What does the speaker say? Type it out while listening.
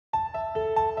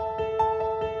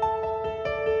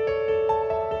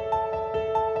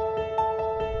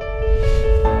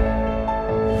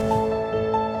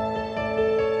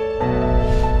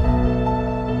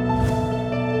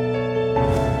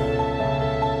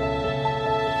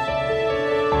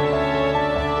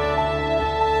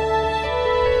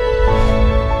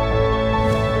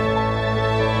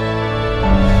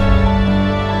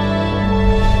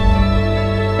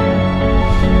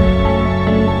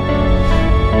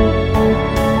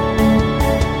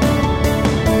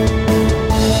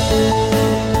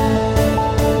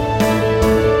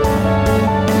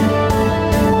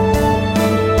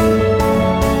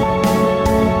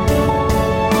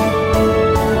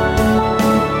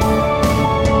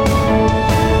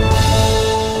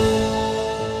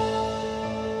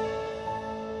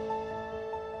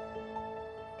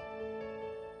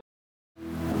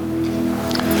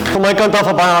my kant af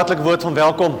 'n baie hartlike woord van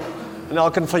welkom. En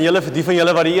elkeen van julle, vir die van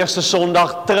julle wat die eerste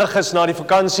Sondag terug is na die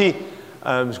vakansie.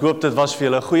 Ek hoop dit was vir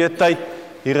julle 'n goeie tyd.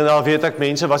 Hier en daar weet ek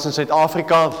mense was in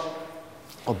Suid-Afrika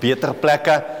op beter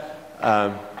plekke.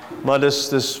 Maar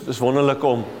dis wonderlik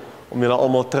om julle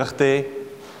almal terug te hê.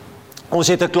 Ons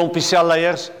het 'n klompie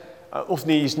selleiers, of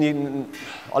nie, is nie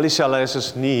al die selleiers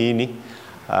is nie hier nie.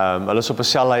 Hulle is op 'n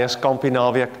selleierskamp hier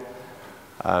naweek.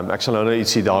 Ek sal nou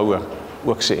ietsie daaroor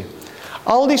ook sê.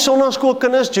 Al die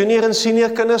sonnaarskoolkinders, junior en senior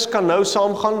kinders kan nou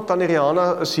saamgaan. Tannie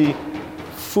Rihanna is hier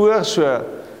voor, so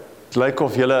het lyk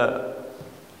of julle,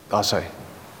 daar sy,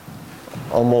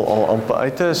 almal al amper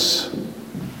uit is.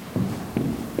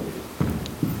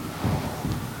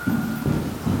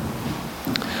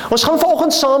 Ons gaan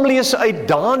vanoggend saam lees uit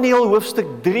Daniël hoofstuk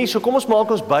 3, so kom ons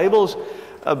maak ons Bybels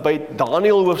by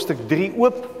Daniël hoofstuk 3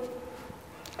 oop.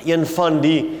 Een van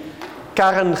die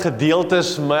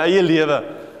kerngedeeltes in my eie lewe,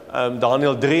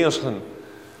 Daniël 3, ons gaan,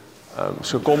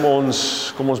 so kom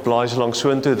ons blaai so lank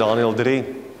soontoe, Daniël 3,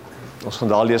 ons gaan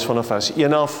daar lees vanaf vers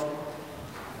 1 af.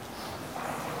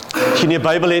 As jy nie 'n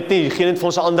Bybel het nie, gee net vir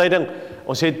ons 'n aanduiding,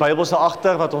 ons het Bybels daar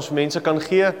agter wat ons mense kan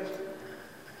gee.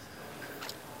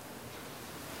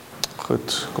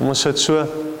 Goed, kom ons sit so,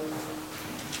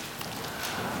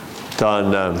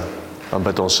 dan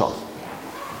bid ons saam.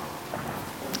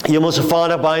 Hemelse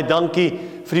Vader, baie dankie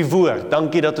vir die woord.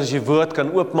 Dankie dat ons die woord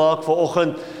kan oopmaak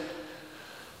vanoggend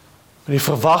met die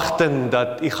verwagting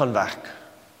dat U gaan werk.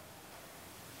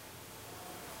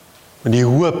 Met die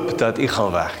hoop dat U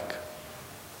gaan werk.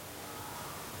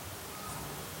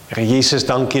 Here Jesus,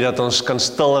 dankie dat ons kan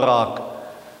stil raak,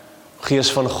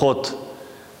 Gees van God,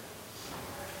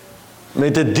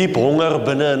 met 'n diep honger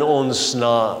binne in ons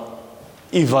na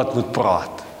U wat moet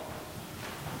praat.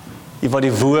 U wat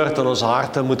die woord in ons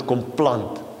harte moet kom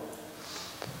plant.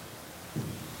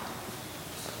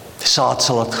 Die saad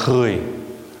sal dit groei,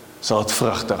 sal dit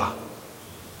vrug dra.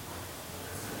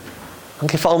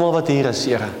 Dankie vir almal wat hier is,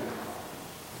 Here.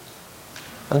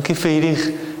 Dankie vir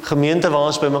hierdie gemeente waar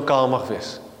ons bymekaar mag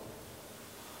wees.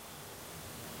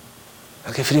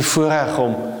 Dankie vir die voorreg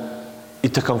om U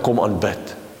te kan kom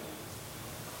aanbid.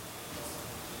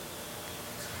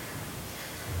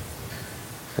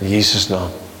 In Jesus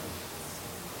naam.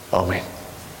 Amen.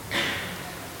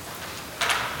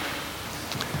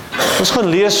 Ons gaan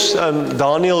lees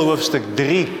Daniël hoofstuk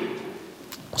 3.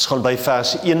 Ons gaan by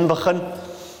vers 1 begin.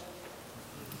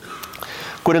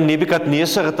 Koning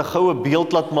Nebukadnesar het 'n goue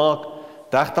beeld laat maak,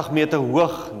 30 meter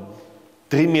hoog,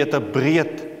 3 meter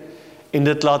breed, en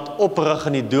dit laat oprig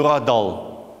in die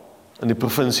Dura-dal in die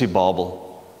provinsie Babel.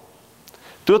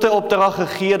 Toe het hy opdrag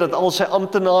gegee dat al sy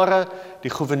amptenare, die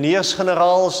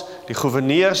goewerneurs-generaals, die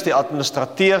goewerneurs, die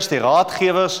administrateurs, die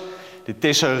raadgewers, die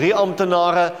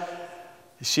tesourieamptenare,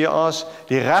 die CA's,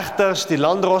 die regters, die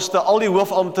landdroste, al die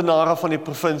hoofamptenare van die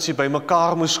provinsie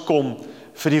bymekaar moes kom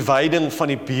vir die wyding van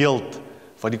die beeld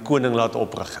wat die koning laat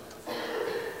oprig het.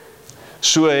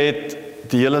 So het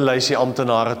die hele lysie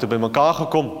amptenare toe bymekaar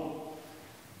gekom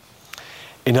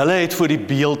en hulle het voor die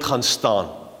beeld gaan staan.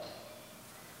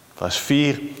 Vers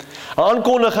 4. 'n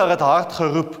aankondiger het hard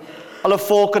geroep, alle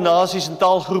volke, nasies en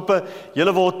taalgroepe,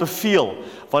 julle word beveel,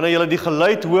 wanneer julle die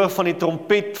geluid hoor van die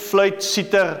trompet, fluit,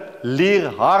 siter,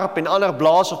 lier, harp en ander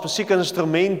blaas of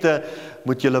musiekinstrumente,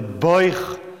 moet julle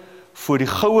buig voor die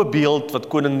goue beeld wat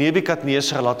koning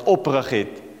Nebukadnesar laat oprig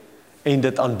het en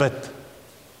dit aanbid.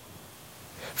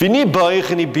 Wie nie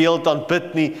buig en die beeld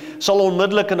aanbid nie, sal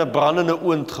onmiddellik in 'n brandende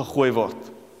oond gegooi word.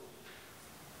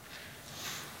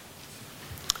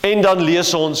 En dan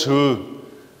lees ons hoe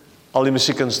al die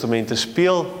musiekinstrumente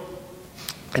speel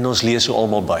en ons lees hoe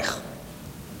almal buig.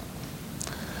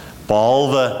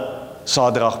 Behalwe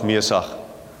Sadrag, Mesach,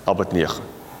 Abednego.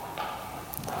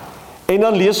 En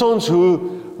dan lees ons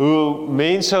hoe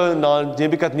mense na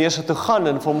Nebukadnesar toe gaan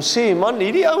en vir hom sê, man,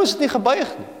 hierdie ouens het nie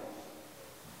gebuig nie.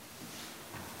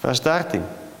 Vers 13.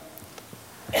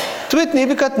 Toe het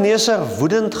Nebukadnesar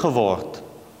woedend geword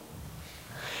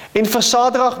en vir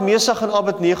Sadrag, Mesach en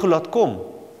Abednego laat kom.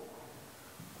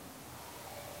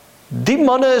 Die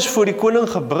manne is voor die koning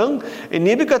gebring en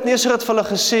Nebukadnesar het vir hulle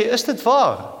gesê, is dit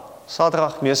waar,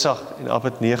 Sadrag, Mesach en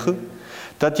Abednego,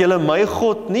 dat julle my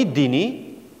God nie dien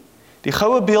nie, die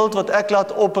goue beeld wat ek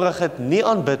laat oprig het nie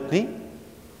aanbid nie?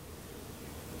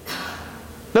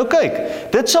 Nou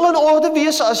kyk, dit sal in orde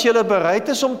wees as julle bereid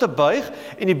is om te buig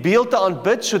en die beeld te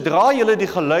aanbid, sodra julle die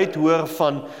geluid hoor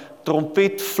van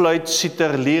trompet, fluit,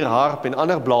 siter, lier, harp en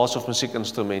ander blaas of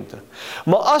musiekinstrumente.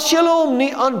 Maar as julle hom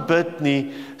nie aanbid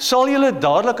nie, sal julle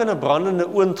dadelik in 'n brandende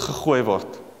oond gegooi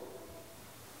word.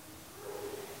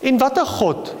 En watter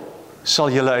God sal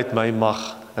julle uit my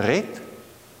mag red?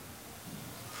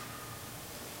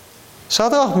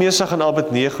 Sadrag, Mesach en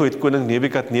Abednego het koning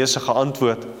Nebukadneser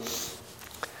geantwoord.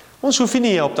 Ons hoef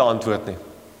nie hierop te antwoord nie.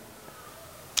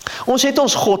 Ons het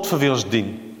ons God vir wie ons dien.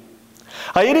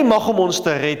 Hy het die mag om ons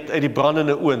te red uit die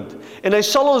brandende oond, en hy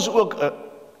sal ons ook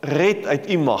red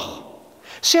uit u mag.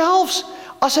 Selfs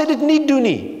as hy dit nie doen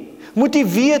nie, moet u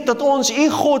weet dat ons u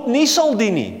God nie sal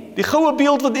dien nie. Die goue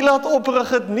beeld wat u laat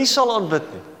oprig het, nie sal aanbid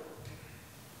nie.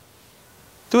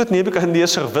 Toe het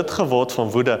Nebukadneser wit geword van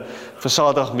woede vir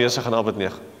Sadrag, Mesach en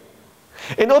Abednego.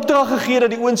 En opdrag gegee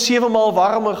dat die oond 7 maal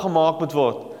warmer gemaak moet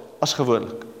word as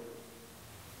gewoonlik.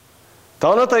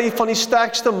 Dan het hy van die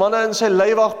sterkste manne in sy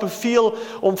leiwag beveel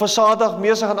om vir Sadrag,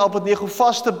 Mesach en Abednego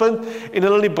vas te bind en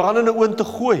hulle in die brandende oond te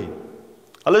gooi.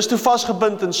 Hulle is toe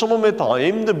vasgebind en sommer met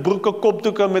hemde, broeke,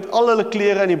 kopdoeke, met al hulle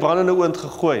klere in die brandende oond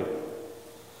gegooi.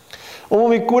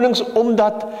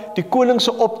 Omdat die koning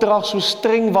se opdrag so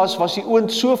streng was, was die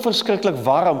oond so verskriklik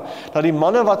warm, dat die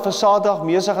manne wat vir Sadrag,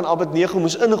 Mesach en Abednego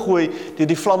moes ingooi, deur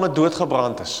die vlamme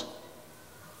doodgebrand is.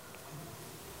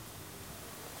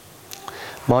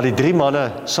 Maar die 3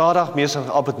 manne, Sadrag, Mesach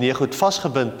en Abednego, het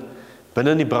vasgebind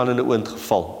binne in die brandende oond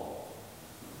geval.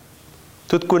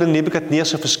 Toe het koning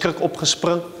Nebukadneser verskrik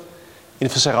opgespring en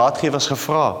vir sy raadgewers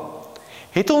gevra,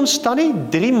 het ons dan nie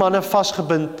 3 manne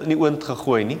vasgebind in die oond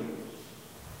gegooi nie?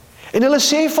 En hulle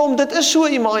sê vir hom, dit is so,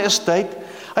 u majesteit.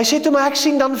 Hy sê toe, maar ek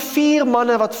sien dan 4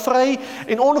 manne wat vry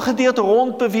en ongedeerd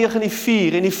rondbeweeg in die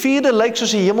vuur, en die 4de lyk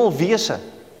soos 'n hemelwese.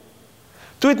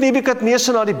 Toe het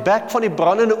Nebukadneser na die bek van die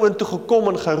brandende oond toe gekom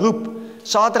en geroep,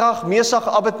 Sadrag, Mesach,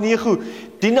 Abednego,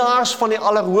 dienaars van die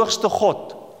Allerhoogste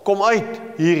God, kom uit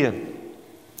hierheen.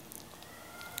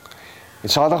 En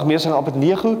Sadrag, Mesach en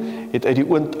Abednego het uit die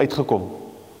oond uitgekom.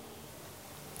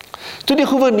 Toe die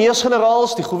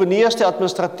gouverneurs-generaals, die gouverneurs, die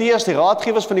administrateurs, die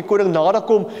raadgewers van die koning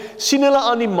naderkom, sien hulle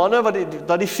aan die manne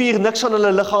dat die vuur niks aan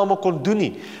hulle liggame kon doen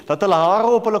nie, dat hulle hare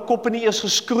op hulle koppe nie eers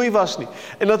geskroei was nie,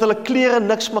 en dat hulle klere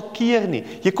niks markeer nie.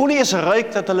 Jy kon nie eens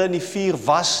ruik dat hulle in die vuur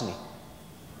was nie.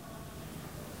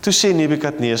 Toe sê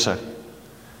Nebukadneser,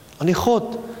 aan die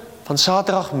God van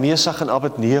Sadrag, Mesach en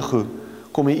Abednego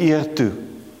kom die eer toe.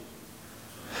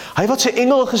 Hy wat sy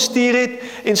engel gestuur het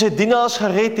en sy dienaars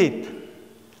gered het.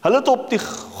 Hulle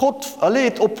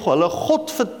het op hulle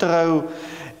God vertrou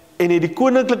en het die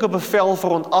koninklike bevel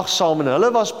verontagsaam en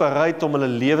hulle was bereid om hulle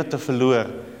lewe te verloor,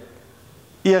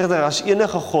 eerder as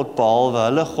enige God behalwe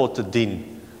hulle God te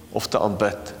dien of te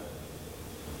aanbid.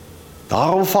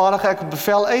 Daarom vaardig ek 'n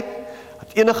bevel uit dat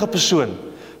enige persoon,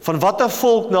 van watter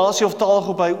volk, nasie of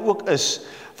taalgroep hy ook is,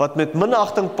 wat met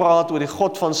minagting praat oor die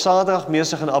God van Sadrag,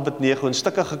 Mesach en Abednego in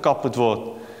stukke gekap moet word,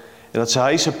 en dat sy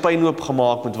huise puinhoop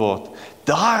gemaak moet word.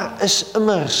 Daar is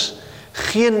immers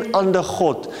geen ander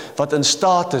God wat in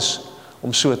staat is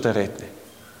om so te red nie.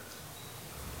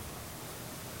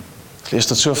 Ek lees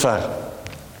dit so ver.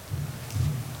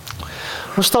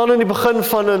 Ons staan in die begin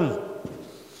van 'n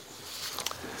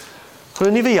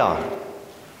nuwe jaar.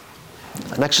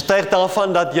 En ek is oortuig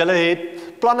daarvan dat julle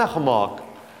het planne gemaak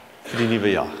vir die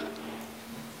nuwe jaar.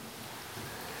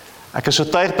 Ek is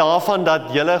oortuig daarvan dat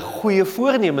julle goeie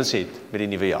voornemens het met die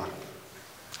nuwe jaar.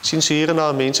 Ek sien so hier en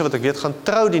daar mense wat ek weet gaan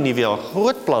trou die nuwe jaar,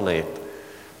 groot planne het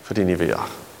vir die nuwe jaar.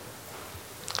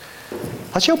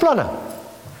 Wat is jou planne?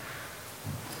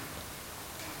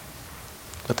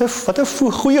 Wat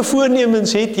 'n goeie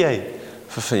voornemens het jy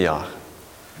vir vanjaar?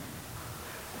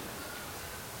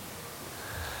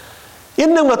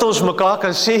 Een ding wat ons mekaar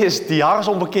kan sê is, die jaar is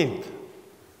onbekend.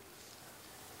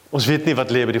 Ons weet nie wat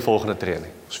lê by die volgende tree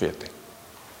nie. Ons weet nie.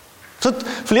 Ons het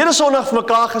verlede Sondag vir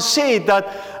mekaar gesê dat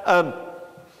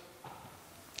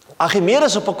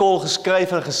Archimedes op 'n kol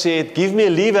geskryf en gesê het, give me a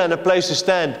lever and a place to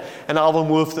stand and I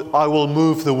will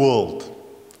move the world.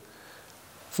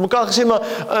 Vir mekaar gesê, maar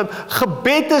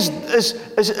gebed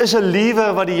is 'n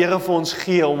lever wat die Here vir ons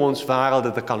gee om ons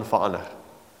wêrelde te kan verander.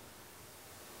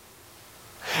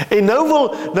 En nou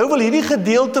wil hierdie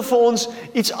gedeelte vir ons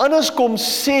iets anders kom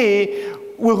sê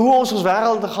oor hoe ons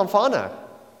wêreld gaan verander.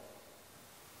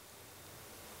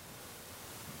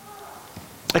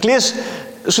 Ek lees,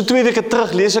 so 2 weke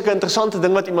terug, lees ek 'n interessante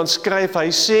ding wat iemand skryf.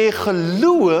 Hy sê,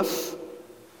 geloof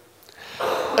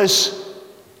is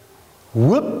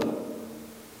hoop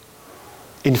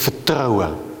en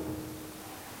vertroue.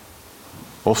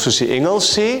 Of soos die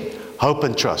Engels sê, hope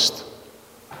and trust.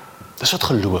 Dis wat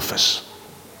geloof is.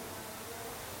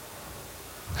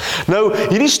 Nou,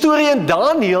 hierdie storie in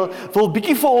Daniël wil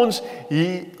bietjie vir ons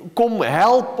hier kom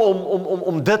help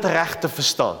om dit reg te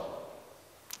verstaan.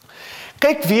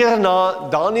 Kyk weer na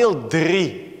Daniël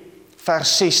 3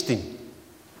 vers 16.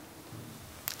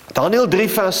 Daniël 3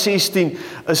 vers 16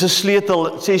 is 'n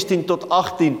sleutel, 16 tot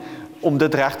 18, om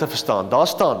dit reg te verstaan. Daar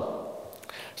staan,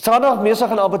 Sadrag,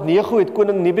 Mesach en Abednego het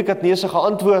koning Nebukadnesar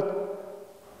geantwoord,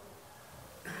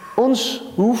 ons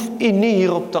hoef u nie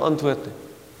hierop te antwoord nie.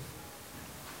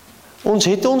 Ons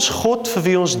het ons God vir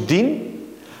wie ons dien,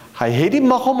 hy het die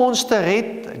mag om ons te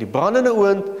red, uit die brandende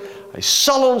oond, hy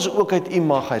sal ons ook uit u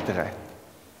mag uit red.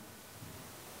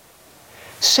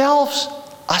 Selfs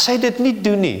as hy dit nie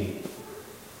doen nie,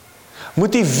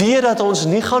 moet u weet dat ons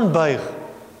nie gaan buig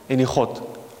en die God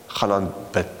gaan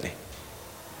aanbid nie.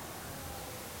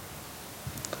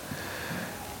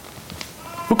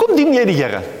 Hoekom dien jy die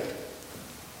Here?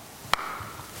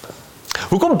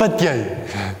 Hoekom bid jy?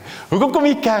 Hoekom kom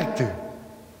jy kerk toe?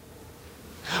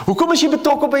 Hoekom is jy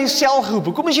betrokke by 'n selgroep?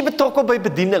 Hoekom is jy betrokke by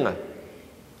bedieninge?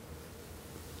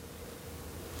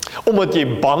 Omdat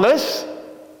jy bang is?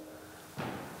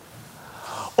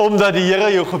 Omdat die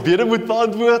Here jou gebede moet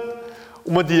beantwoord?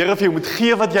 Omdat die Here vir jou moet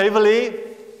gee wat jy wil hê?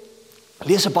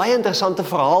 Lees 'n baie interessante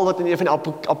verhaal wat in een van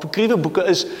die apokryfe boeke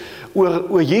is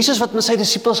oor Jesus wat met sy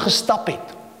disippels gestap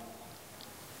het.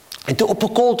 En toe op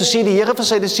 'n kol, toe sê die Here vir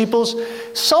sy disippels,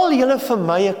 sal julle vir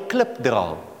my 'n klip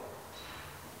dra?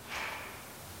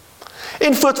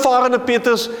 En voortvarende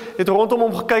Petrus het rondom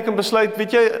hom gekyk en besluit,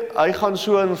 weet jy, hy gaan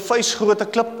so 'n vuisgrootte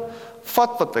klip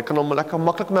vat, wat ek kan hom lekker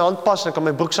maklik my hand pas, en ek kan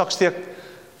my broeksak steek,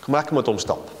 ek kan lekker met hom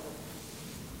stap.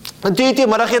 En toe het hy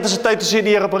middagete se tyd, toe sê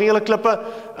die Here, bring julle klippe,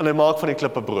 en hy maak van die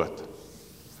klippe brood.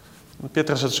 En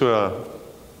Petrus het so 'n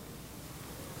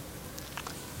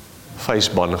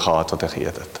vuisban gehad wat hy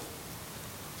geëet het.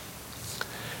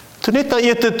 Toe net na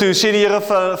ete toe, sê die Here,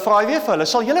 vra hy weer vir hulle,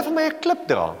 sal julle vir my 'n klip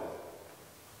dra?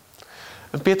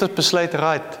 En Petrus besluit,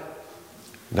 right,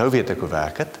 nou weet ek hoe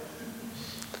werk het.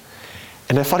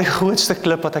 En hy vat die grootste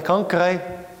klip wat hy kan kry,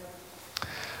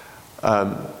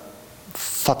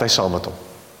 vat hy saam met hom.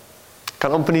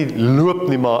 Kan amper nie loop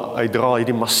nie, maar hy dra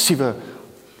hierdie massiewe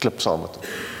klip saam met hom.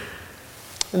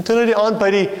 En toe hy die aand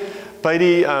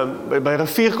by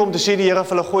rivier kom, toe sê die Here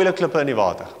vir hulle, gooi hulle klippe in die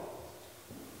water.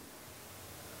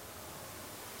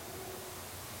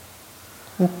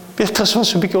 En Petrus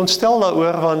was 'n bietjie ontstel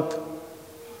daaroor, want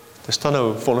dit staan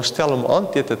nou veronderstel om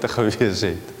aandete te gewees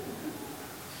het.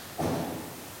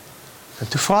 En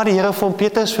toe vra die Here vir hom,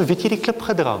 Petrus, vir wie het jy die klip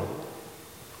gedra?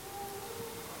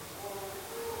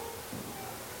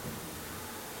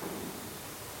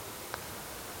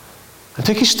 En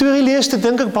toe ek die storie lees, toe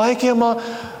dink ek baie keer, maar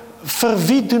vir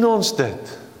wie doen ons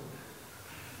dit?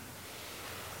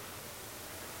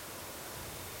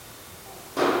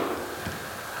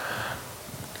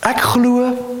 Ek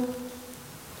glo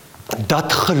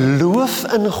dat geloof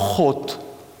in God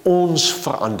ons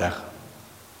verander.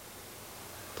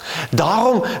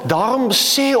 Daarom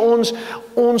sê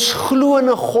ons glo in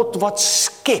 'n God wat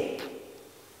skep.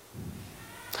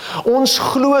 Ons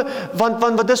glo, want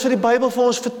wat dis wat die Bybel vir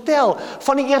ons vertel,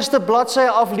 van die eerste bladsye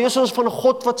af lees ons van 'n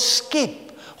God wat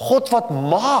skep, God wat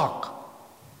maak,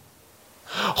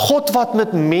 God wat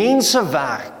met mense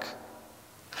werk.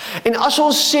 En as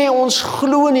ons sê ons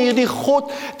glo in hierdie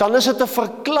God, dan is dit 'n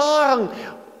verklaring,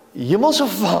 Hemelse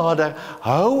Vader,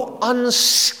 hou aan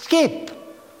skep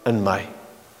in my.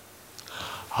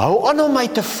 Hou aan om my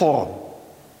te vorm.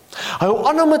 Hou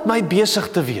aan om met my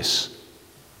besig te wees.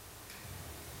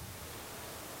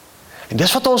 En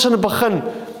dis wat ons in die begin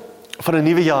van 'n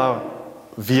nuwe jaar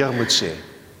weer moet sê.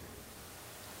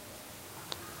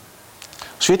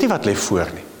 Ons weet nie wat lê voor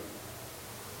nie.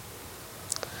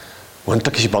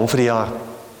 Moontlik is jy bang vir die jaar.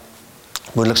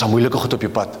 Moontlik is daar moeilike goed op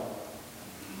jou pad.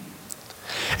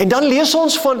 En dan lees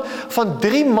ons van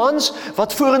 3 mans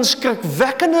wat voor 'n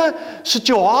skrikwekkende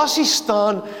situasie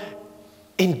staan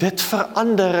en dit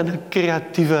verander in 'n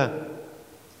kreatiewe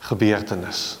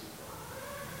gebeurtenis.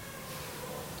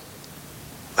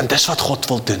 En dis wat God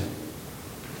wil doen.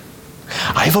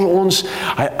 Hy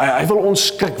wil ons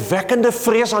skrikwekkende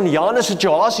vreesaanjaende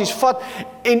situasies vat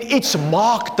en iets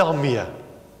maak daarmee.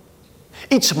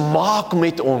 Iets maak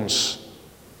met ons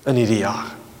in hierdie jaar.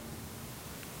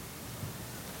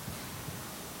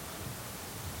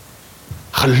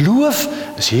 Geloof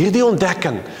is hierdie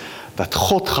ontdekking dat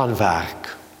God gaan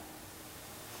werk.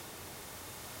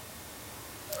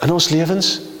 In ons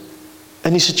lewens,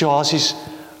 in die situasies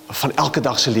van elke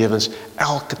dag se lewens,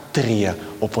 elke tree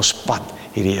op ons pad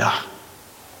hierdie jaar.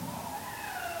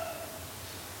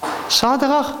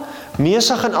 Sadrag,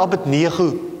 Mesach en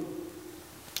Abednego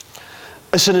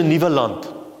is in 'n nuwe land.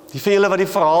 Die van julle wat die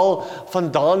verhaal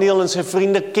van Daniël en sy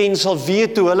vriende ken, sal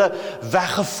weet hoe hulle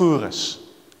weggevoer is.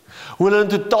 Hoe hulle in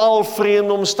totaal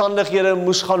vreemde omstandighede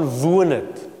moes gaan woon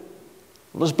het.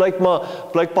 Dit was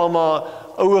blykbaar maar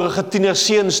ouerige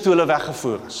tienerseuns toe hulle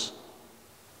weggevoer is.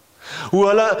 Hoe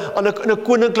hulle in 'n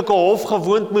koninklike hof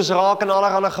gewoond moes raak en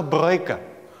allerlei gebruike.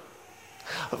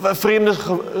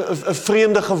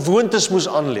 vreemde gewoontes moes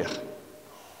aanleer.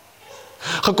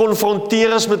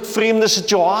 Gekonfronteer is met vreemde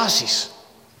situasies.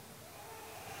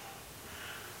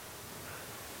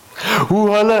 Hoe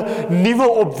hulle nuwe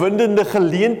opwindende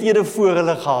geleenthede voor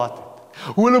hulle gehad het.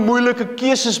 Hoe hulle moeilike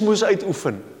keuses moes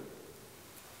uitoefen.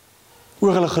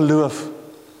 Oor hulle geloof.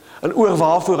 En oor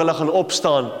waarvoor hulle gaan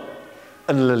opstaan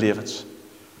in hulle lewens.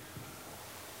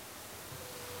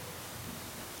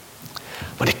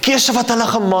 Maar die keuse wat hulle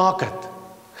gemaak het,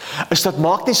 is dat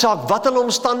maak nie saak wat hulle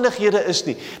omstandighede is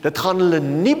nie. Dit gaan hulle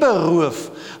nie beroof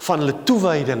van hulle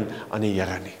toewyding aan die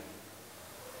Here nie.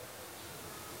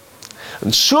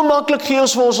 En so maklik gee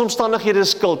ons vir ons omstandighede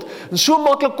skuld. En so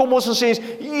maklik kom ons en sê,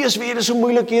 hier is weer, dit is so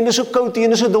moeilik hier, dit is so koud hier,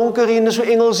 dit is so donker hier, dit is so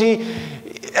Engels hier.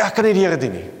 Ek kan nie die Here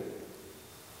dien nie.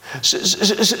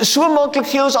 So maklik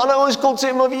gee ons ander ouens skuld,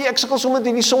 sê, maar wie, ek sukkel sommer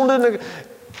met die sonde.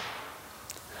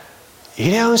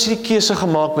 Hierdie ouens het die keuse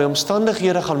gemaak, my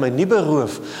omstandighede gaan my nie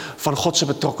beroof van God se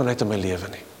betrokkenheid in my lewe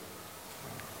nie.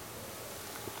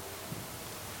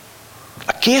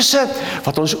 'n Keuse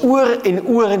wat ons oor en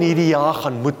oor in hierdie jaar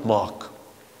gaan moet maak.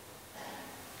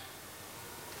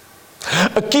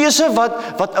 'n Keuse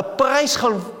wat 'n prys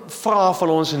gaan vra van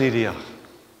ons in hierdie jaar.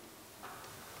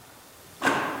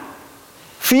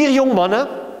 4 jong manne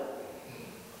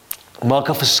maak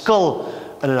 'n verskil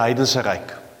in 'n heidense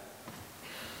ryk.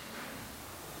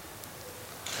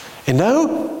 En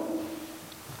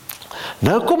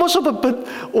nou kom ons op 'n punt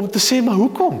om te sê, maar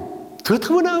hoekom?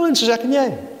 Doodgewone ouens soos ek en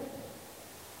jy.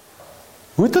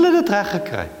 Hoe het hulle dit reg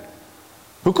gekry?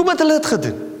 Hoekom het hulle dit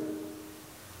gedoen?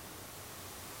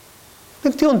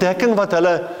 Dink die ontdekking wat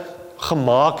hulle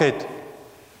gemaak het,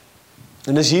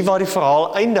 en dis hier waar die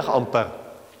verhaal eindig amper,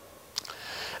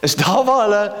 is daar waar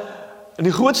hulle in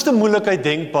die grootste moeilikheid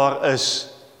denkbaar is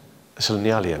hulle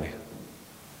nie alleen nie.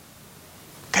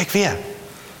 Kyk weer.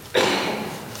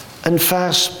 In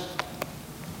vers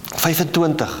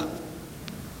 25,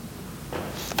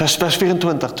 vers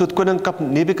 24, toe het koning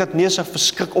Nebukadnesar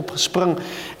verskrik opgespring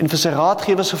en vir sy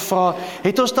raadgewers gevra,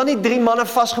 het ons dan nie 3 manne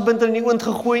vasgebind en in die oond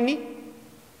gegooi nie?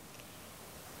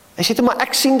 Hy sê toe, maar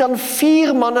ek sien dan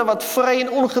 4 manne wat vry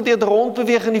en ongedeerd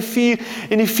rondbeweeg in die vuur,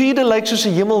 en die 4de lyk soos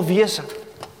 'n hemelwese.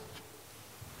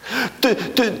 Toe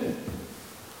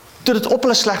dit op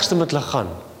hulle slegste met hulle gaan,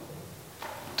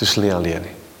 toe is hulle nie alleen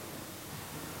nie.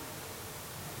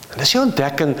 En dis die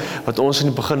ontdekking wat ons in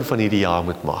die begin van hierdie jaar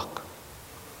moet maak.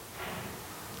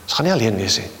 Ons gaan nie alleen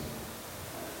wees nie.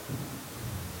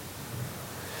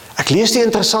 Ek lees die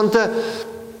interessante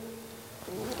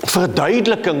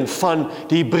verduideliking van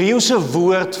die Hebreëse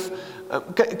woord.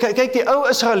 Kyk, die ou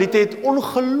Israeliete het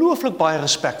ongelooflik baie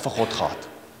respek vir God gehad.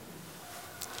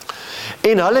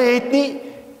 En hulle het nie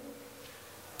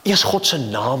eers God se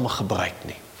naam gebruik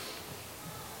nie.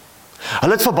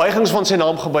 Hulle het verbuigings van sy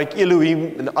naam gebruik,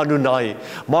 Elohim en Adonai,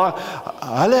 maar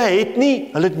hulle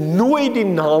het nooit die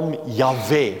naam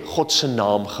Yahweh, God se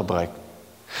naam gebruik.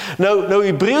 Nou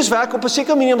Hebreëus werk op 'n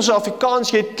sekere manier met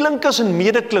Afrikaans, jy het klinkers en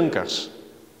medeklinkers.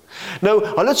 Nou,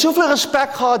 hulle het soveel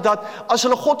respek gehad dat as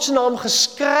hulle God se naam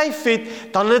geskryf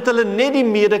het, dan het hulle net die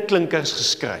medeklinkers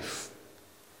geskryf.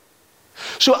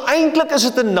 So eintlik is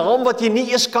dit 'n naam wat jy nie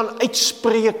eers kan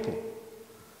uitspreek nie.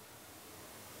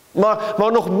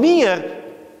 Maar nog meer,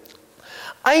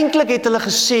 eintlik het hulle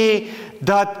gesê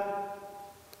dat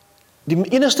die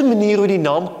enigste manier hoe die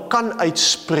naam kan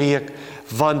uitspreek,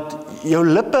 want jou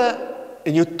lippe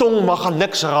en jou tong mag aan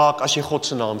niks raak as jy God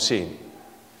se naam sê nie.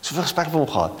 Soveel respek vir hom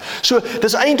gehad. So,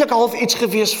 dis eintlik half iets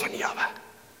gewees van Jahwe.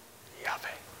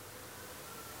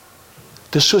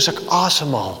 Dis soos ek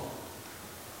asemhaal.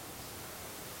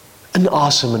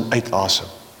 Inasem en uitasem.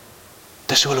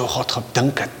 Dis hoe God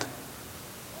gedink het.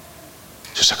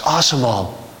 Soos ek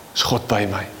asemhaal, is God by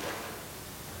my.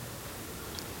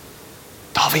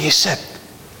 Daar waar jy sit,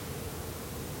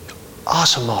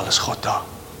 asemhaal is God daar.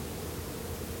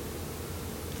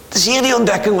 Dis hier die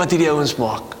ontdekking wat hierdie ouens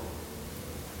maak.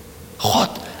 God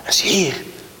is hier,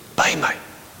 by my.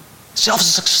 Selfs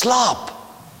as ek slaap,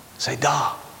 is hy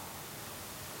daar.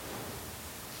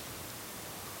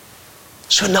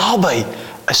 So naby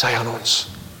is hy aan ons.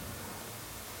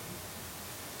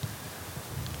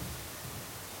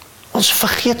 Ons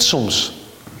vergeet soms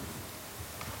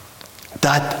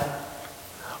dat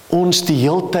ons die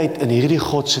heeltyd in hierdie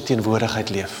God se teenwoordigheid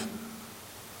leef.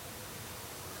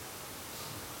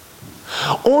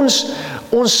 Ons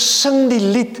sing die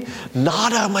lied,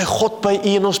 nader my God by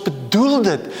U, en ons bedoel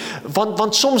dit,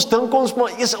 want soms dink ons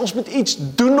maar eers ons moet iets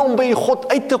doen om by God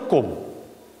uit te kom.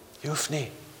 Jy hoef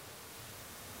nie.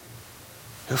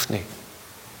 Jy hoef nie.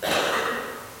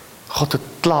 God het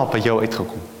klaar by jou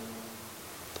uitgekom.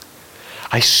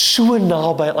 Hy is so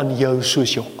naby aan jou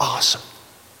soos jou asem.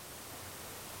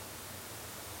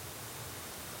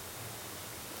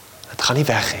 Dit gaan nie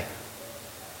weg nie.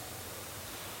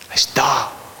 Hy's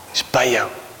daar, hy's by jou.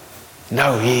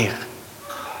 Nou hier.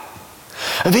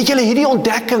 En weet julle, hierdie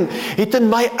ontdekking het in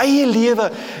my eie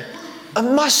lewe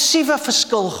 'n massiewe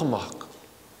verskil gemaak.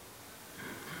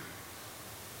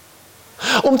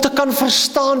 Om te kan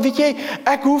verstaan, weet jy,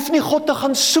 ek hoef nie God te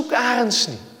gaan soek elders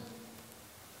nie.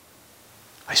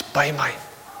 Hy's by my.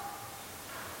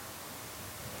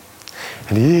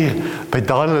 En hier, by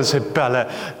Daniel en sy pelle,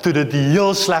 toe dit die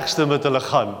heel slegste met hulle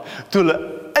gaan, toe hulle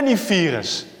in die vuur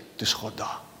is, toe is God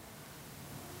daar.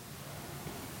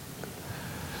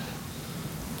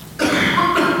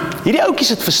 Hierdie oukies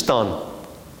het verstaan,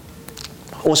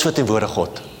 ons verteenwoordig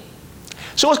God.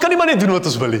 So ons kan nie maar net doen wat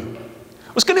ons wil nie.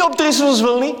 Ons kan nie optree soos ons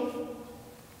wil nie.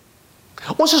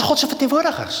 Ons is God se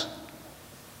verteenwoordigers.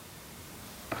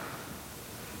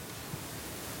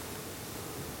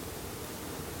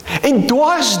 En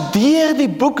dwars deur die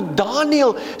boek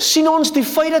Daniël sien ons die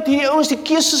feit dat hierdie ouens die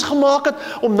keuses gemaak het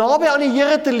om naby aan die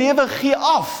Here te lewe, gee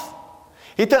af.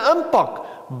 Het 'n impak.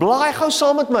 Blaai gou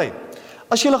saam met my.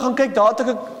 As julle gaan kyk, daar het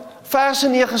ek verse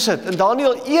neergesit in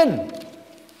Daniël 1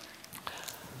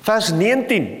 vers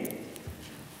 19.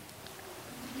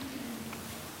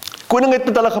 Koning het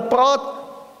met hulle gepraat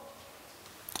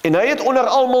en hy het onder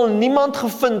almal niemand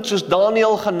gevind soos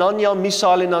Daniël, Hanania,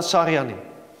 Misael en Azaria nie.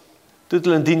 Toe het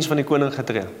hulle in diens van die koning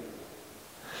getree.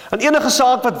 En enige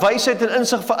saak wat wysheid en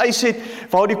insig vereis het,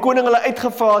 waar die koning hulle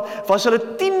uitgevra het, was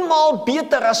hulle 10 maal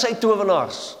beter as sy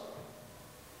towenaars.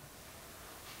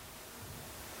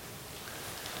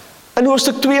 In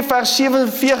hoofstuk 2 vers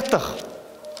 47,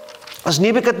 as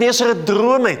Nebukadnesar 'n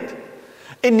droom het,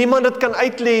 en niemand dit kan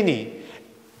uitlê nie,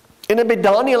 en hy by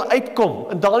Daniël uitkom,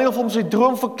 en Daniël vir hom sy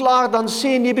droom verklaar, dan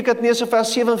sê Nebukadnesar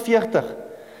vers 47,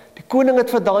 die koning het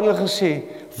vir Daniël gesê,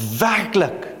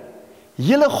 werklik,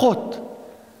 julle God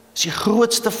is die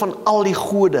grootste van al die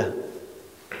gode.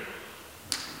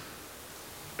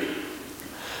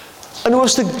 In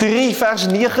hoofstuk 3 vers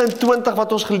 29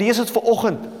 wat ons gelees het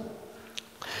vanoggend,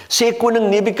 sê koning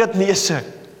Nebukadnesar,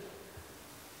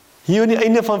 hier aan die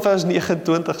einde van vers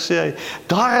 29 sê hy,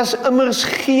 daar is immers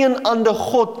geen ander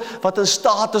God wat in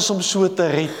staat is om so te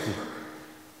red nie.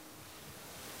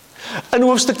 In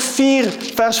hoofstuk 4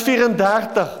 vers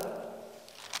 34,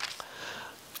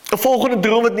 'n volgende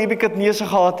droom wat Nebukadnesar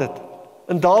gehad het,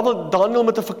 en daar wil Daniël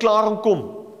met 'n verklaring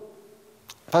kom.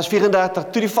 Vers 34,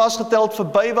 toe die vasgeteld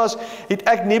verby was, het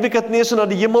ek Nebukadnesar na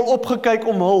die hemel opgekyk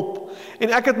om hulp, en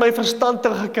ek het my verstand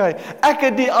teruggekry, ek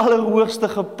het die Allerhoogste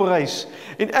geprys,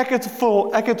 en ek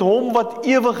het hom wat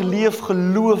ewig leef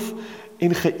geloof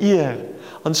en geëer,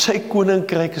 aan sy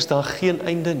koninkryk is daar geen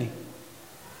einde nie.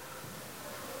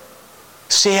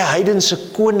 Sê 'n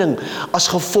heidense koning as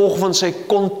gevolg van sy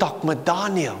kontak met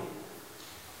Daniël.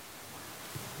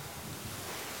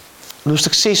 In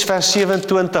hoofstuk 6 vers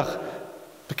 27,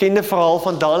 bekende verhaal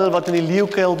van Daniël wat in die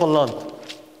leeukuil beland.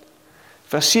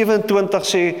 Vers 27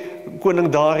 sê koning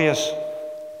Darius,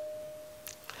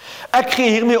 ek gee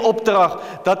hiermee opdrag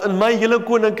dat in my hele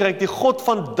koninkryk die God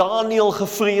van Daniël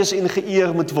gevrees en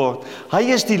geëer moet word. Hy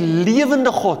is die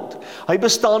lewende God. Hy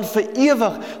bestaan vir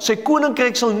ewig. Sy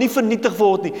koninkryk sal nie vernietig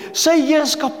word nie. Sy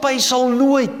heerskappy sal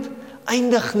nooit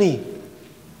eindig nie.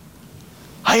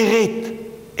 Hy red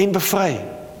en bevry.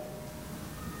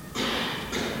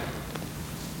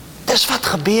 Dis wat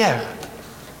gebeur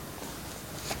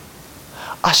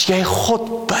as jy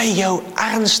God by jou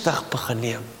ernstig begin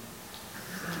neem.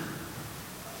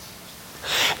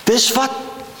 Dis wat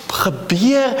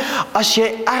gebeur as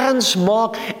jy erns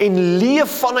maak en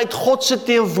leef vanuit God se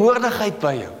teenwoordigheid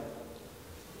by jou.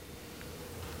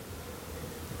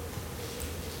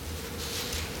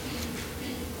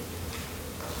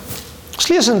 Ons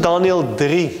lees in Daniël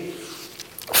 3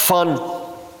 van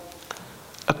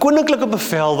 'n koninklike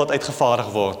bevel wat uitgevaardig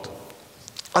word.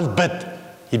 Aanbid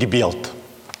hierdie beeld.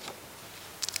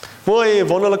 Mooi,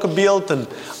 wonderlike beeld en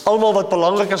almal wat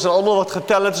belangrik is en almal wat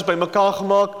getel het is bymekaar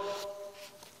gemaak.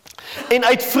 En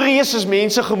uit vrees is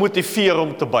mense gemotiveer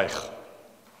om te buig.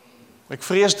 Ek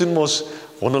vrees doen ons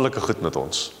wonderlike goed met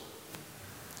ons.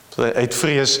 Uit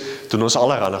vrees doen ons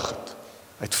allerhande goed.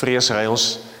 Uit vrees ry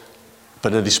ons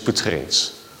binne die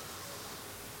spoedsgrens.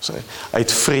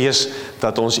 Uit vrees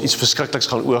dat ons iets verskrikliks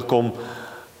gaan oorkom,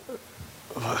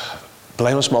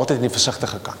 bly ons maar altyd in die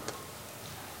versigtige kant.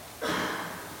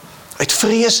 Uit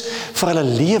vrees vir hulle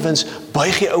lewens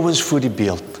buig die ouens voor die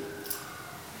beeld.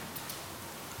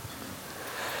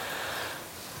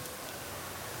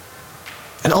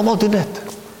 En almal doen dit.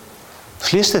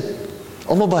 Ons lees dit.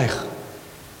 Almal buig.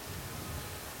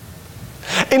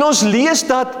 En ons lees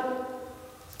dat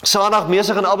Sadrag,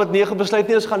 Mesach en Abednego besluit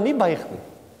nie, ons gaan nie buig nie.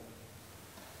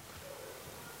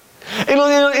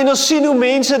 En ons sien hoe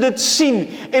mense dit sien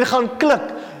en gaan klik.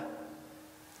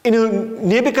 En hoe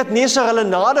Nebukadnesar hulle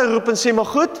nader roep en sê, maar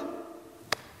goed,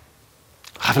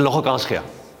 gaan hulle nog 'n kans gee.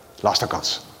 Laaste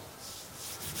kans.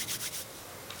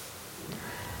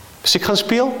 Musiek gaan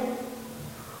speel,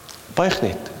 buig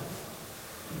net.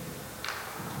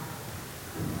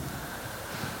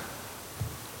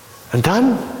 En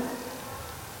dan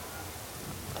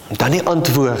die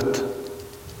antwoord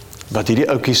wat hierdie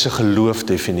ouetjie se geloof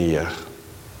definieer.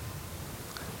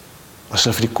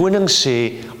 Asof die koning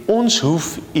sê, ons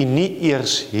hoef u nie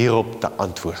eers hierop te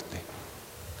antwoord nie.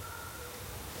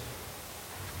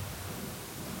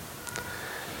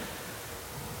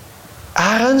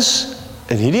 Ergens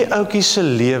in hierdie ouetjie se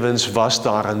lewens was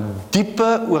daar 'n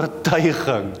diepe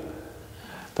oortuiging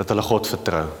dat hulle God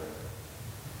vertrou.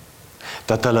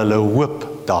 Dat hulle hoop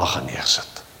daar gaan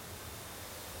neersit.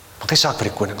 Maak nie saak wat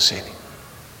die koning sê nie.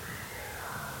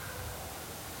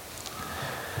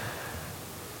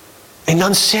 En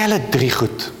dan sê hulle 3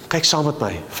 goed. Kyk saam met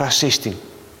my, vers 16.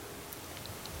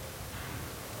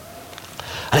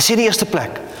 Hulle sê die eerste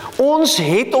plek, ons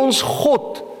het ons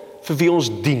God vir wie ons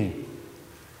dien.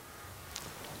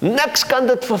 Niks kan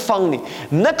dit vervang nie.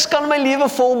 Niks kan my lewe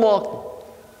volmaak nie.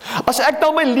 As ek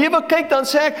na my lewe kyk, dan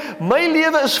sê ek, my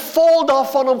lewe is vol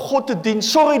daarvan om God te dien.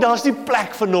 Sorry, daar's nie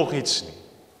plek vir nog iets nie.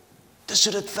 Dis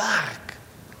hoe dit werk.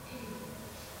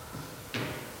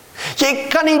 Jy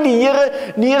kan nie die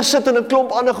Here neersit en 'n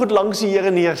klomp ander goed langs die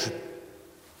Here neersit.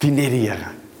 Dien net die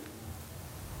Here.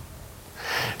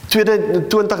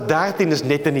 2013 is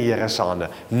net in die Here se hande.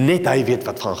 Net hy weet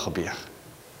wat gaan gebeur.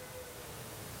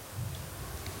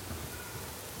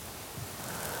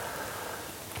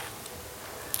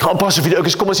 Nou pas of die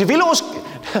oukies kom en sê, wil ons,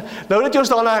 nou dat jy ons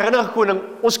daaraan herinner, koning,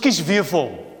 ons kies weer vir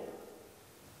hom.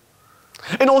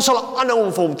 En ons sal aanhou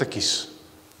om vir hom te kies.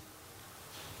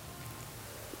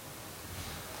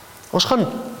 Ons gaan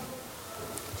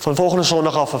van volgende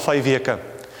Sondag af vir 5 weke,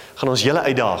 gaan ons julle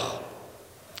uitdaag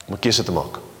om 'n keuse te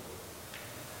maak.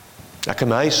 Ek in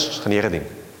my huis, ons gaan die Here dien.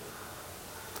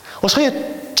 Ons gaan jou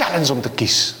challenge om te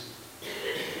kies.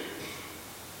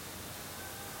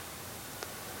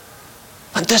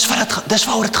 Want dis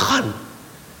waaroor dit gaan.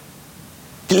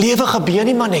 Die lewe gebeur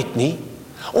nie maar net nie.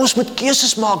 Ons moet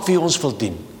keuses maak wie ons wil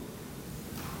dien.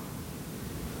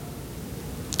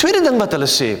 Tweede ding wat hulle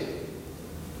sê.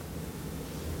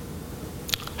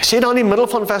 Hy sê dan in die middel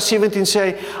van vers 17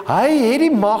 sê hy het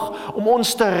die mag om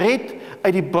ons te red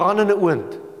uit die brandende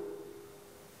oond.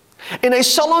 En hy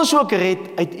sal ons ook red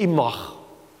uit u mag.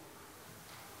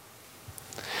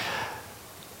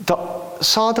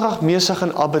 Sadrag, Mesach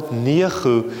en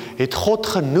Abednego het God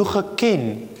genoeg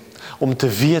geken om te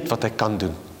weet wat hy kan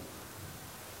doen.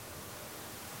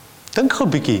 Dink gou 'n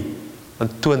bietjie aan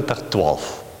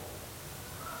 2012.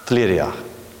 Verlede jaar.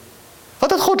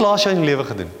 Wat het God laas jaar in jou lewe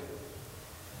gedoen?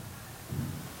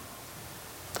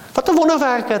 Wat 'n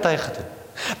wonderwerke het hy gedoen?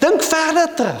 Dink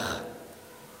verder terug.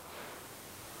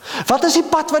 Wat is die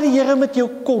pad wat die Here met jou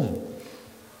kom?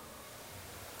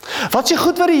 Wat is die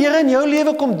goed wat die Here in jou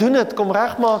lewe kom doen het, kom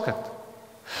regmaak het?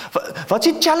 Wat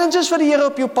is die challenges wat die Here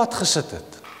op jou pad gesit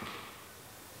het?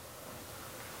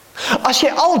 As jy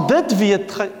al dit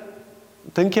weet,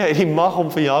 dink jy hy het die mag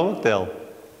om vir jou te help?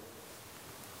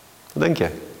 Wat dink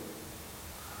jy?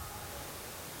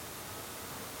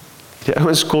 Die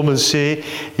ouens kom en sê,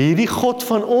 hierdie God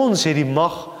van ons het die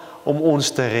mag om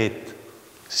ons te red.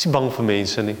 Is nie bang vir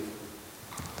mense nie.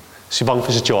 Is nie bang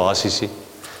vir situasies nie.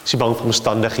 Is nie bang vir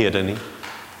omstandighede nie.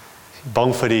 Is nie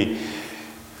bang vir die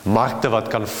markte wat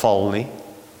kan val nie.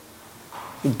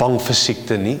 Nie bang vir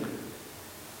siekte nie.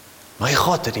 My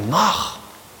God het die mag.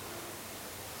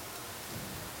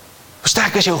 Hoe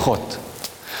sterk is jou God?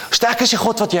 Hoe sterk is die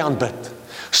God wat jy aanbid?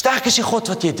 Hoe sterk is die God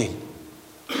wat jy dien?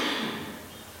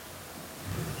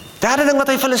 Derde ding wat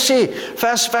hy vir hulle sê,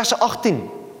 vers 18.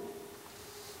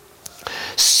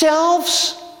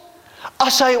 Selfs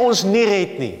as hy ons nie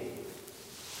red nie,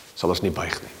 sal ons nie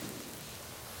buig nie.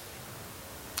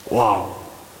 Wow.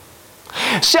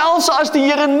 Selfs as die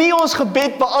Here nie ons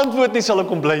gebed beantwoord nie, sal ek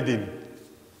hom bly dien.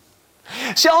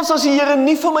 Selfs as die Here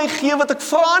nie vir my gee wat ek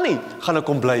vra nie, gaan ek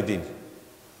hom bly dien.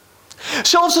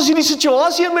 Selfs as hierdie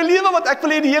situasie in my lewe wat ek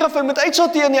wil hê die Here vir my moet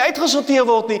uitsorteer en nie uitgesorteer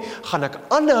word nie, gaan ek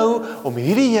aanhou om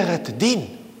hierdie Here te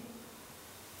dien.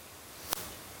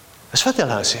 Dis wat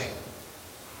hulle sê.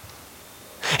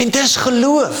 En dis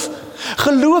geloof.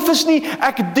 Geloof is nie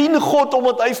ek dien God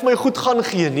omdat hy vir my goed gaan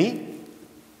gee nie.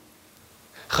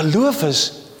 Geloof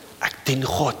is ek dien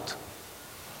God.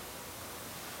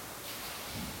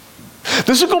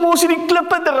 Dis hoekom ons hierdie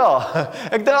klippe dra.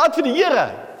 Ek dra dit vir die Here,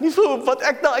 nie vir wat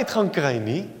ek daar uit gaan kry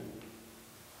nie.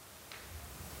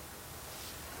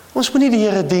 Ons moet nie die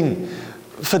Here dien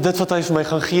vir dit wat hy vir my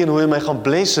gaan gee en hoe hy my gaan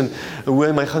bless en hoe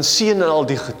hy my gaan seën en al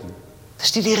die goed.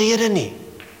 Dis nie die rede nie.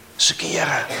 Soek die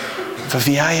Here vir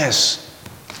wie hy is.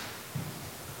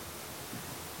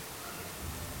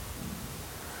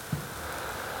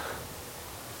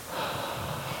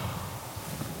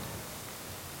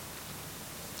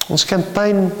 Ons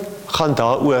kampanje gaan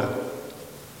daaroor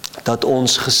dat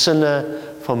ons gesinne,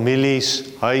 families,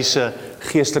 huise,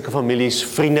 geestelike families,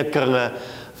 vriendekringe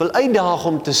wil uitdaag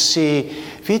om te sê,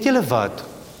 weet julle wat?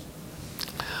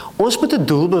 Ons moet 'n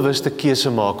doelbewuste keuse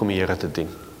maak om die Here te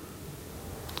dien.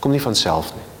 Dit kom nie van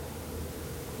self nie.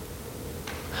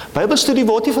 Bybelstudie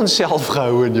word nie van self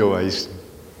gehou in jou huis nie.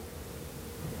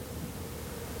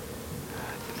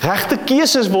 Regte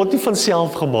keuses word nie van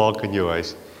self gemaak in jou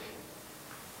huis.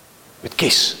 Met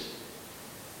kies.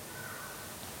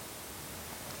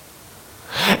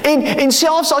 En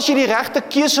selfs as jy die regte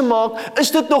keuse maak, is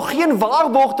dit nog geen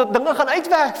waarborg dat dinge gaan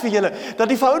uitwerk vir julle, dat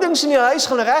die verhoudings in die huis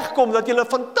gaan regkom, dat julle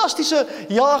 'n fantastiese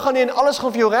jaar gaan hê en alles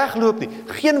gaan vir jou regloop nie.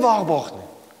 Geen waarborg nie.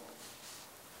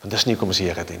 Want dis nie kom ons die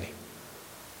Here dien nie.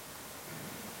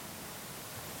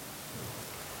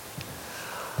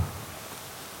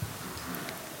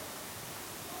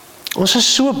 Ons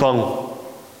is so bang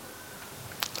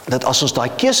dat as ons daai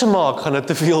keuse maak, gaan dit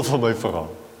te veel van my vra.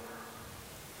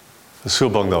 Ek is so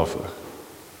bang daarvoor.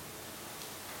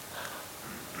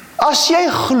 As jy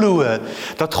glo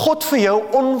dat God vir jou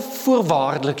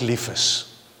onvoorwaardelik lief is,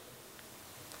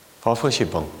 waarvoor is jy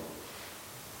bang?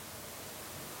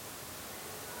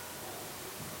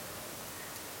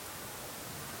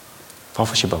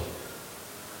 Waarvoor is jy bang?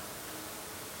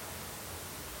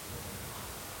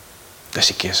 Dis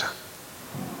die keuse.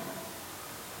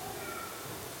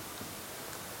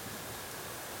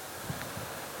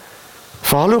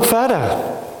 Verhaal loop verder.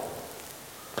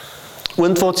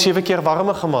 Oond word 7 keer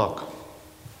warmer gemaak.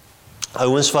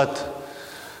 Ouens wat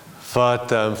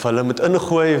vir hulle moet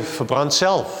ingooi, verbrand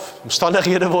self.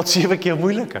 Omstandighede word 7 keer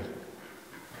moeiliker.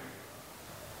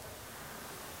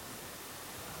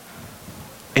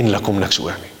 En hulle kom niks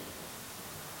oor nie.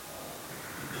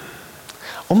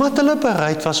 Omdat hulle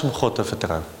bereid was om God te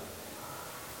vertrou.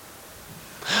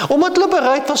 Omdat hulle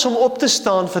bereid was om op te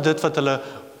staan vir dit wat hulle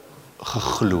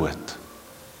geglo het.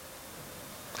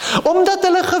 Omdat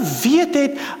hulle geweet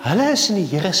het, hulle is in die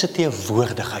Here se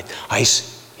teenwoordigheid. Hy's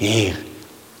hier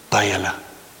by hulle.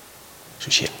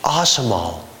 Soos jy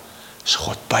asemhaal, is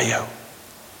God by jou.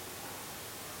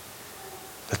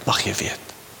 Dit mag jy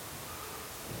weet.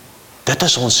 Dit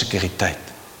is ons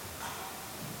sekuriteit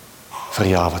vir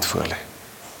die jaar wat voor lê.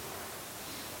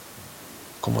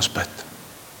 Kom ons bid.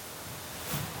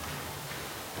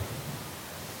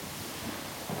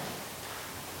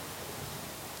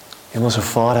 Hemelse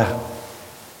Vader,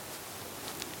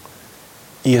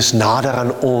 U is nader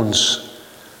aan ons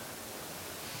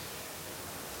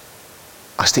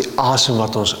as die asem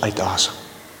wat ons uitasem,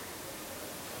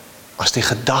 as die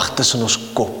gedagtes in ons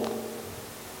kop,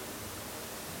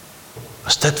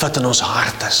 as dit wat in ons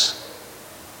hart is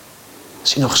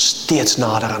U nog steeds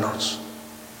nader aan ons.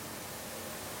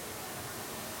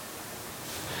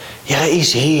 Here, U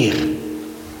is hier,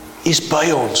 U is by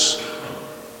ons.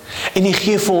 En U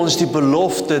gee vir ons die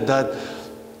belofte dat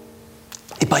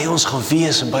U by ons gaan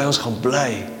wees en by ons gaan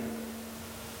bly.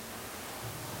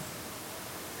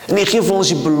 En U gee vir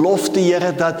ons die belofte,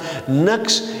 Here, dat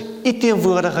niks U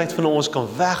teenwoordigheid van ons kan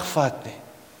wegvat nie.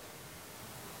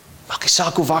 Maak nie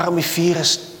saak hoe warm die vuur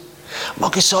is,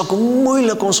 maak nie saak hoe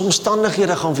moeilik ons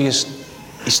omstandighede gaan wees,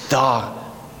 U is daar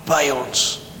by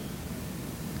ons.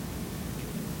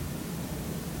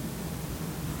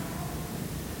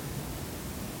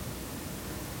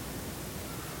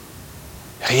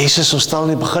 Jesus, ons staan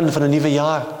in die begin van 'n nuwe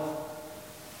jaar.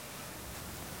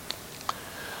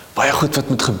 Baie goed wat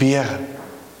moet gebeur.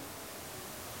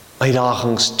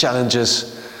 Uitdagings, challenges,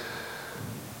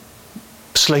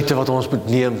 besluite wat ons moet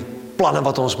neem, planne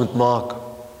wat ons moet maak.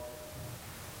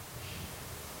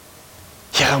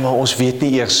 Here, maar ons weet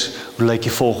nie eers hoe lyk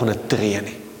die volgende tree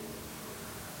nie.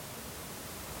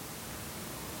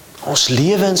 Ons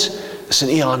lewens is in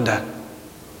U hande.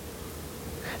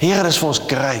 Here, dis vir ons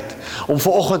great om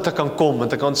vanoggend te kan kom en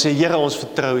te kan sê, Here, ons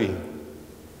vertrou U.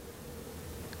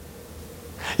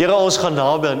 Here, ons gaan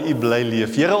naby aan U bly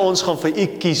leef. Here, ons gaan vir U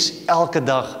kies elke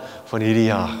dag van hierdie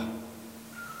jaar.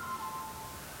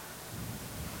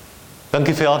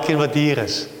 Dankie vir elkeen wat hier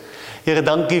is. Here,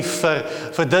 dankie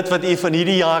vir dit wat U van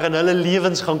hierdie jaar in hulle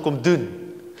lewens gaan kom doen.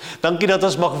 Dankie dat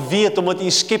ons mag weet, omdat U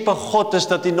skepper God is,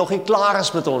 dat U nog nie klaar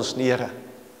is met ons, Here.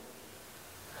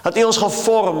 Dat U ons gaan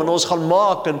vorm en ons gaan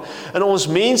maak en ons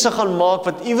mense gaan maak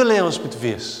wat U wil hê ons moet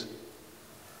wees.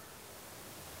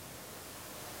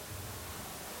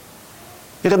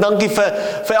 Here, dankie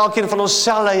vir elkeen van ons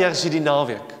selleiers hierdie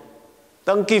naweek.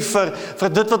 Dankie vir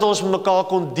dit wat ons met mekaar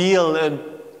kon deel en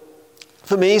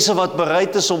vir mense wat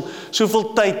bereid is om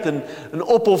soveel tyd en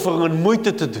opoffering en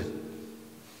moeite te doen.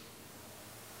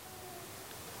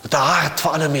 Met 'n hart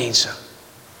vir ander mense.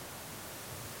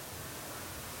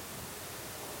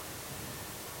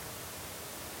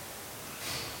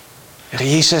 Here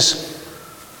Jesus,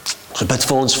 ons bid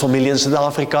vir ons familie in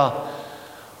Suid-Afrika,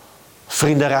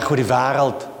 vriende reg oor die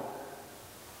wêreld.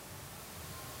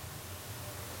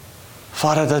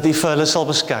 Vader, dat U vir hulle sal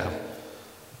beskerm.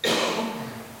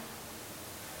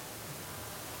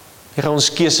 Here, ons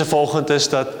keuse vanoggend is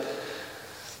dat,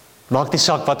 maak nie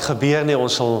saak wat gebeur nie,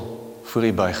 ons sal voor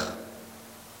U buig.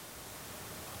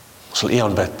 Ons sal U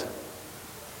aanbid.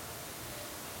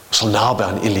 Ons sal naby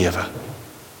aan U lewe.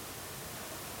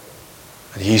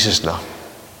 In Jesus naam.